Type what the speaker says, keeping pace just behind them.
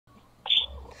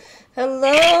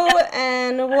Hello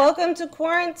and welcome to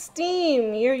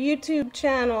QuarantSteam, your YouTube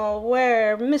channel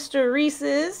where Mr.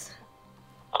 Reese's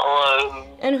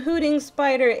and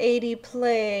HootingSpider80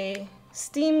 play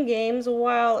Steam games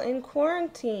while in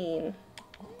quarantine.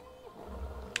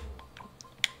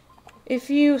 If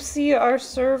you see our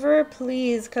server,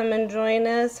 please come and join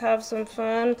us, have some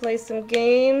fun, play some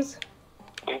games.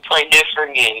 We play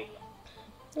different games.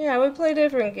 Yeah, we play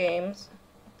different games.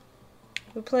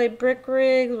 We play Brick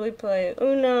Rigs, we play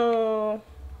Uno.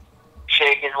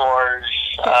 Chicken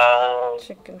Horse,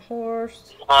 Chicken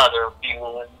Horse. other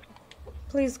few.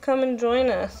 Please come and join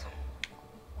us.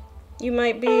 You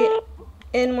might be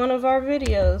in one of our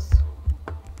videos.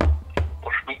 Which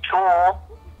would be cool.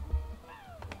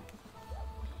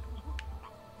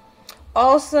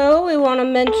 Also, we want to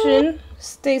mention,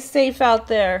 stay safe out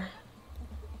there.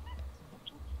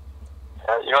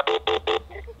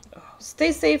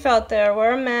 Stay safe out there.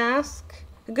 Wear a mask.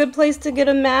 A good place to get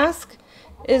a mask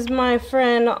is my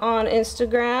friend on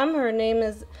Instagram. Her name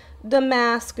is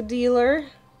Damask Dealer.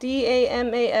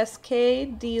 D-A-M-A-S-K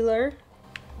Dealer.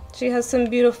 She has some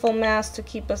beautiful masks to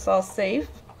keep us all safe.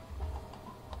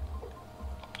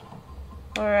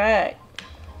 Alright.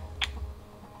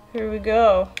 Here we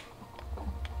go.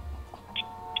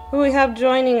 Who we have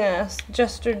joining us?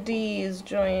 Jester D is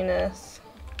joining us.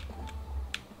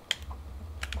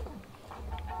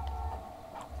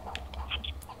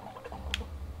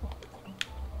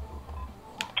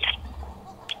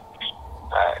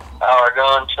 We're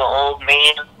going to Old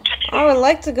Man. I would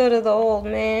like to go to the Old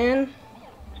Man.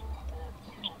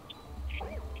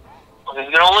 Who's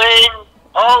gonna win?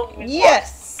 Oh,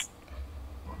 yes!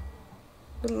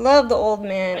 We love the Old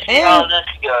Man. See how this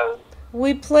goes.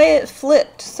 We play it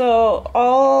flipped,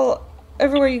 so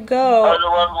everywhere you go, all the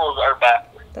levels are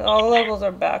backwards. All the levels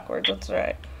are backwards, that's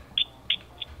right.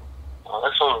 Well,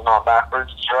 this one's not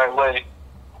backwards, it's the right way.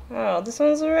 Oh, this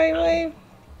one's the right way?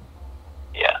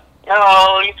 Yeah.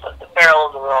 No, you put the barrel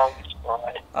in the wrong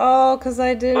spot. Oh, because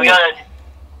I didn't... We gotta...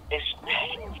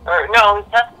 no,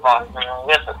 that's fine. No,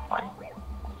 yes, that's fine.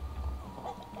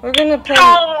 We're gonna play... No.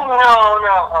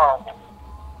 Oh.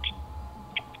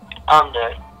 I'm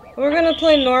dead. We're gonna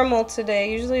play normal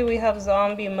today. Usually we have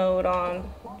zombie mode on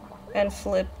and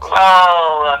flipped.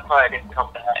 Oh, that probably didn't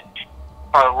come back.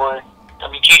 Probably would.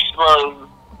 I'd be too slow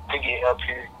to get up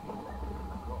here.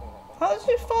 How did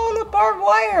you fall in the barbed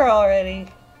wire already?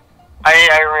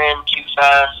 I ran too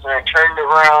fast and I turned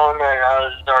around and I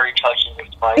was already touching the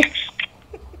spikes.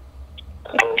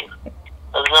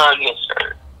 That's not a good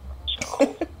start.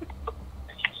 So.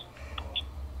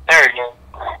 There we go.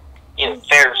 Yeah,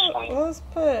 fair sweet. Let's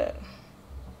put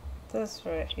this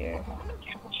right here.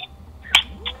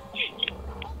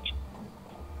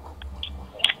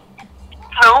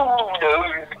 Oh, no.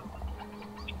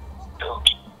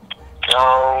 No,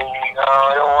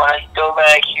 I don't want to go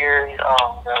back here.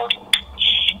 Oh, no.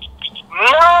 No!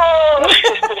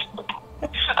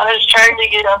 I was trying to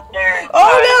get up there.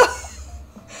 Oh,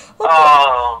 no!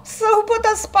 Oh. So who put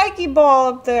that spiky ball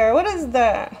up there? What is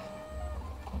that?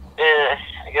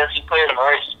 I guess you put it in the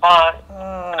right spot.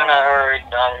 And I already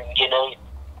didn't get it.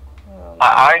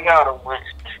 I gotta win.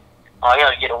 I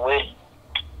gotta get a win.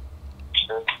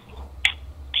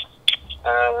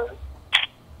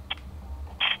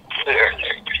 There.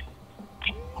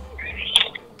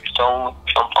 Don't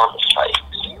jump on the spikes.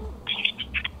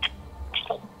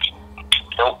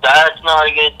 Nope, that's not a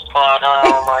good spot.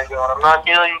 Oh my god, I'm not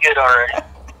doing good already.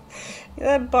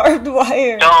 That barbed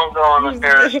wire. Don't go on the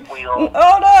Ferris wheel.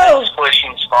 Oh no! That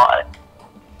squishing spot.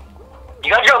 You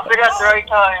gotta jump it at the right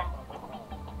time.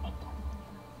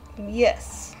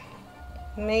 Yes.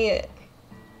 Made it.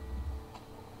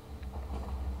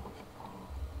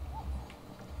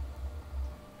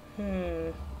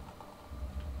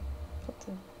 Put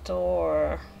the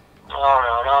door. Oh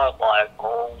no, not a black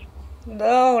hole.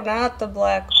 No, not the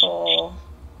black hole.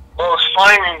 Well, it's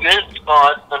finding good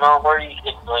spots, but not where you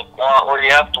can, like, walk, where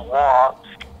you have to walk.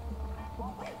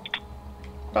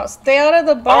 No, stay out of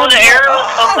the Oh, bar. the arrows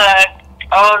come back.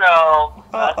 Oh no.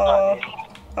 That's Uh-oh.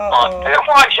 not good.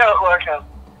 Watch out.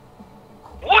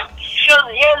 What?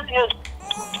 Yes.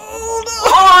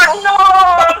 Oh no,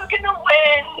 I was gonna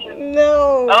win.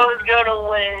 No. I was gonna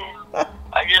win.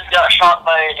 I just got shot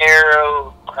by an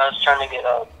arrow when I was trying to get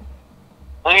up.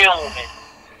 We don't win.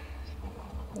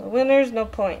 The winners, no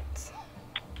points.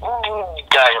 Ooh,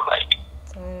 dynamite.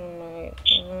 Dynamite.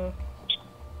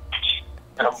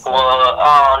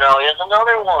 Oh no, here's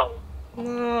another one.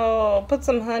 No, put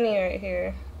some honey right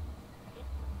here.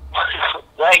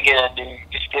 What's that gonna do?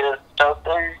 Just get us stuck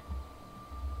there?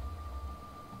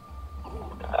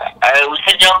 We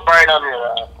could jump right under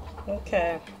that.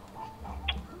 Okay.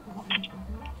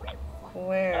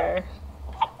 Where?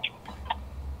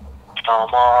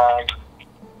 Come on.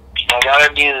 I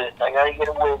gotta do this. I gotta get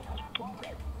a win.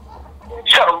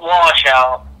 It's got a wash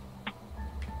out.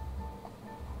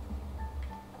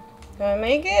 Did I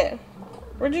make it?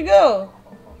 Where'd you go?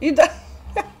 You died.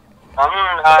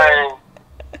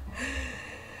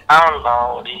 I don't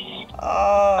know, dude.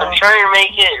 Oh. I'm trying to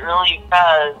make it really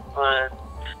fast, but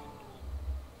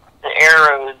the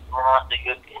arrows were not the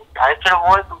good. I could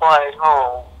avoid the black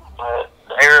hole, but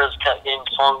the arrows kept getting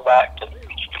swung back to me.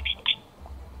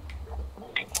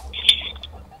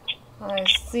 I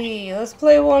see. Let's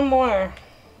play one more.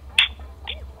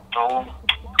 No.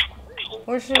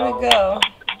 Where should we go?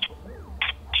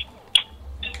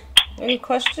 Any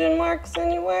question marks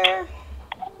anywhere?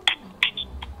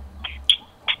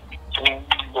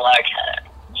 Black hat.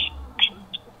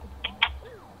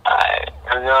 Alright,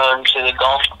 we're going to the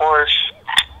golf course.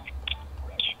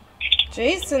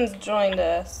 Jason's joined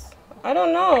us. I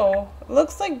don't know.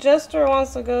 Looks like Jester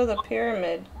wants to go to the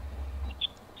pyramid.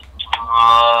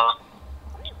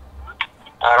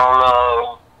 I don't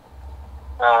know.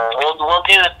 We'll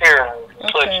do the pyramid.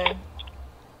 Okay.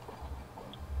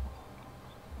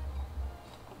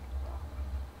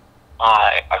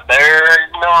 I better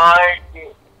not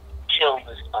get killed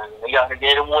this time. We gotta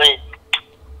get a win.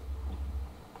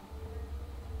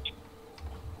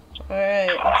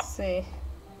 Alright, let's see.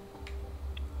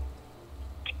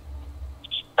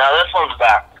 Now this one's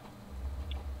back.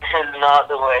 It's not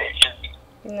the way it should be.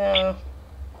 No.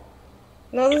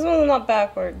 No, this one's not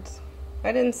backwards.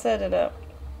 I didn't set it up.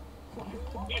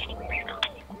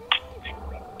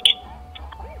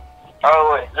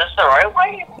 Oh wait, is this the right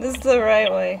way? This is the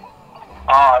right way.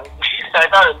 Oh, I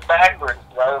thought it was backwards.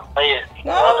 I would play it the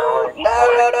No, other way. no.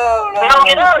 No,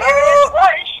 get out! No. You're gonna get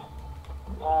squashed!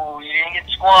 Oh, you didn't get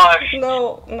squashed.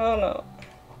 No.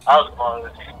 I was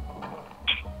close.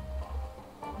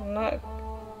 I'm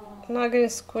not getting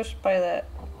squished by that.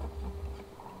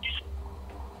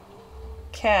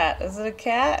 Cat. Is it a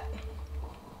cat?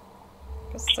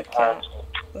 It's a cat.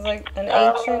 It's like an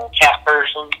ancient cat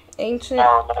person. Ancient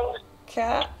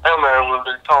cat. I don't remember what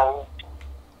they're called.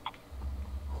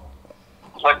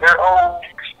 Like they're old.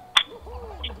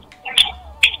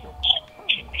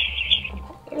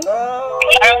 No.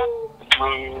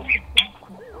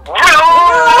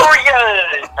 Oh,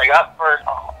 yes! I got first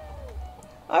off.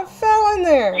 I fell in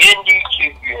there. You didn't do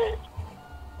too good.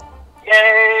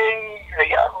 Yay! I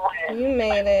got one. You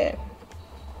made it.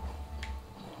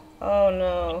 Oh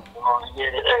no. Oh,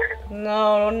 get it there.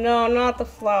 No, not the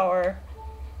flower.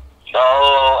 No.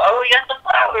 Oh, you got the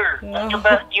flower. No. That's the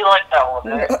best. You like that one,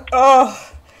 right?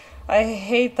 Oh, I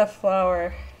hate the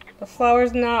flower. The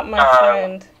flower's not my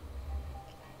friend.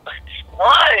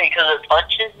 Why? Because it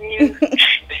punches you?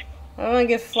 I don't want to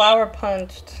get flower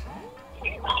punched.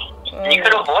 You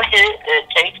could avoid it. It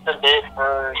takes a bit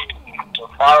for the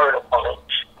flower to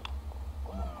punch.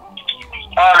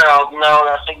 Oh no,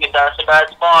 that's a bad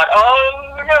spot.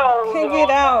 Oh no! Can't get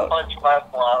out. Punch my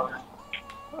flower.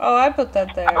 Oh, I put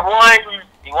that there. Come on,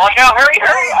 you watch out! Hurry!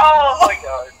 Oh my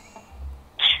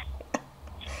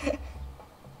god!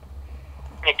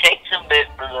 It takes a bit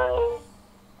for the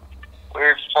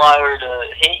weird flower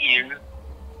to hit you.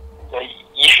 But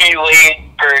you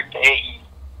wait for it to hit you.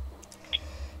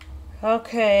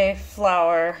 Okay,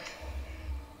 flower.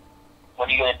 What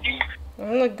are you gonna do? I'm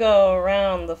gonna go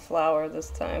around the flower this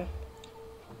time.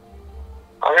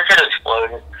 I'm just gonna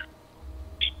explode it.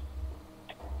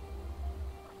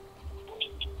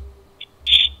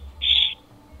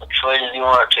 Which way does he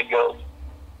want it to go?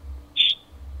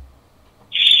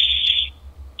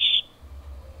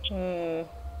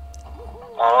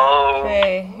 Oh.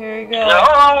 Okay, here we go.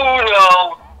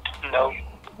 No.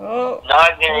 Oh.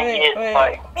 Not gonna get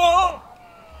spiked. Oh.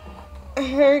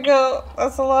 Here we go.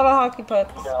 That's a lot of hockey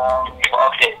pucks.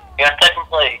 Okay, you got second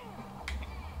place.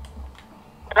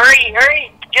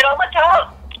 Hurry! Get on the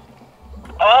top!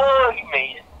 Oh, you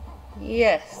made it.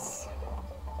 Yes.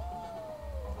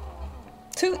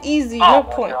 Too easy, no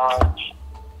points. Gosh.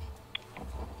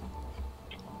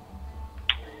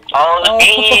 Oh, the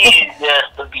bees! Yes,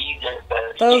 the bees are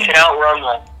best. You can outrun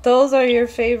them. Those are your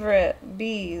favorite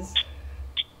bees.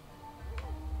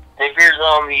 If you're a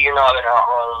zombie, you're not gonna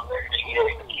outrun them. They're gonna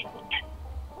get you.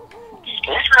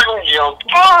 This person jumped.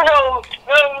 Oh no!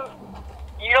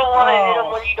 You don't want to hit them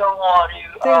when you don't want to.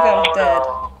 I think I'm dead.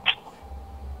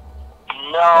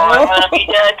 No, I'm gonna be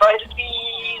dead by the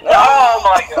bees. Oh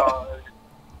my god.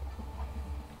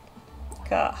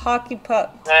 Got hockey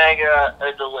pucks. I got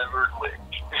a delivered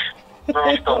witch.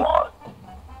 Thanks a lot.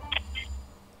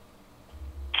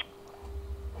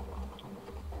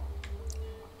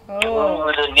 Oh.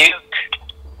 Ooh, the nuke.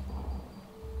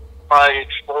 probably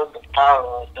explode the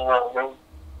power. I don't know.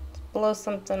 Blow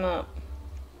something up.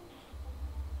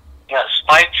 You got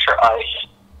spikes for ice.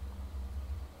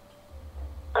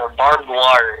 Or barbed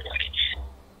wire ice.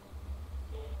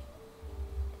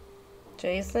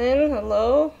 Jason,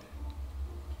 hello?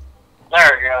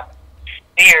 There we go.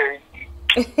 Here.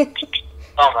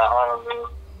 Oh, I don't know.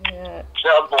 Yeah.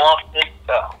 So block this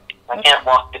stuff. I can't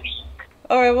block the beat.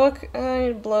 Alright, well, I need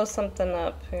to blow something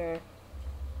up here.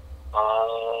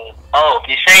 Oh,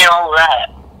 you're saying all that.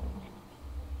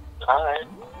 Alright.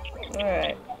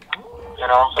 Alright.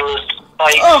 And also the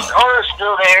spikes are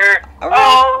still there.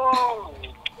 Oh!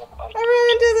 I ran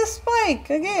into the spike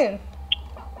again.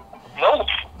 Nope.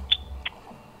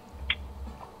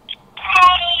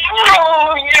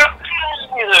 Oh, yes!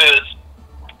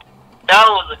 That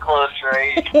was a close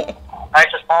race. I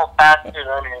just fall faster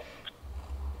than it.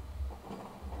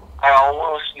 I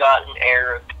almost got an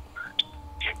arrow.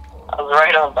 I was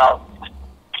right on top.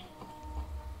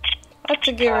 I have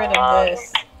to get rid of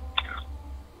this.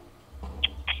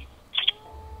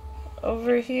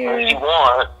 Over here. What do you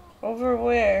want? Over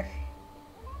where?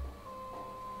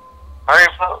 Hurry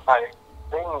up, my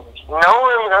things. No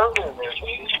one goes in there,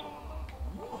 please.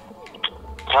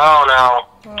 Oh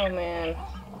no. Oh man.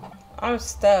 I'm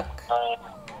stuck. Oh,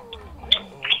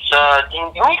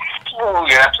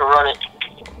 you have to run it.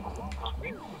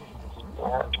 No,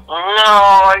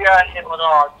 I got hit with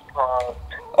all.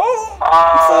 Oh,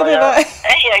 so did I.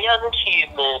 Hey, I got an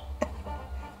achievement.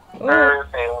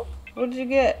 Failed. What'd you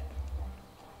get?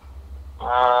 I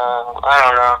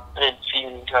don't know. I didn't see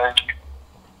any time.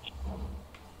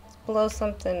 Blow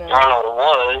something up. I don't know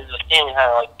what it was. The thing had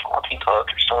like poppycock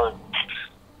or something.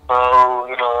 So,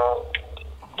 you know,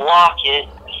 block it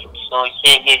so you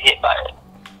can't get hit by it.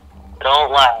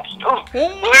 Don't last. Ooh,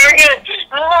 we're good.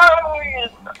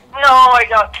 No, I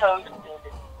got toasted.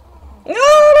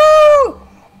 No!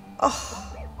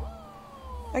 Oh,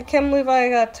 I can't believe I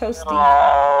got toasty.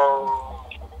 Oh.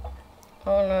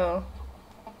 Oh no.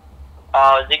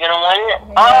 Oh, is he gonna win it?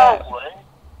 Yeah. Oh, what?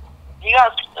 He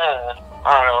got, I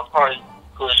don't know, probably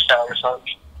glitched out or something.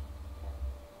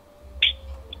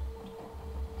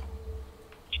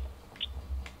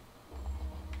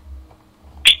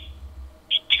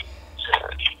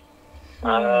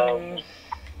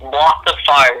 Block the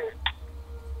fire.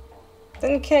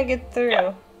 Then you can't get through.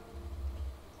 Yeah.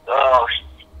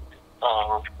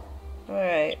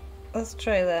 Alright, let's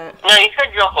try that. No, you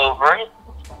could jump over it.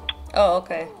 Oh,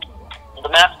 okay. The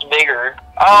map's bigger.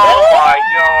 Oh my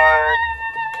god.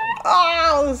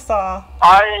 Oh, saw.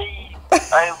 I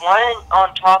went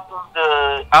on top of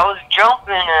the. I was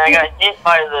jumping and I got hit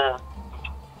by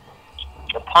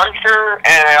the puncher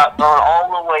and I got thrown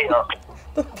all the way up.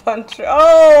 The puncher.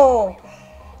 Oh!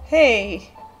 Hey,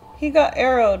 he got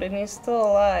arrowed and he's still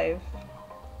alive.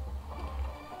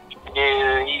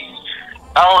 Dude,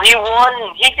 he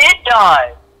won. He did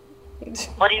die.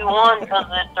 But he won because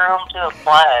it threw him to a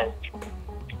flag.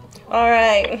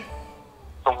 Alright.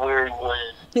 A weird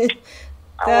win.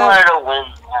 I wanted to win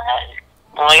that.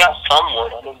 Well, I got some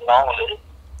wood. I didn't get all of it.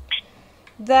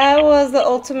 That was the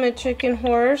ultimate chicken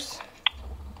horse.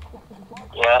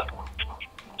 Yeah.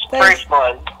 Pretty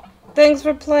fun. Thanks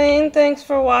for playing. Thanks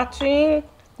for watching.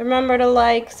 Remember to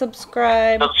like,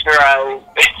 subscribe,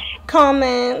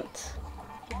 comment.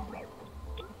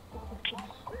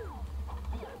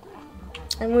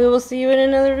 And we will see you in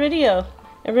another video.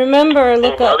 And remember,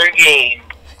 look up. Another game.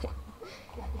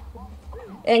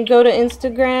 And go to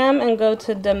Instagram and go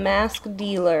to Damask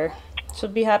Dealer. She'll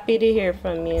be happy to hear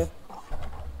from you.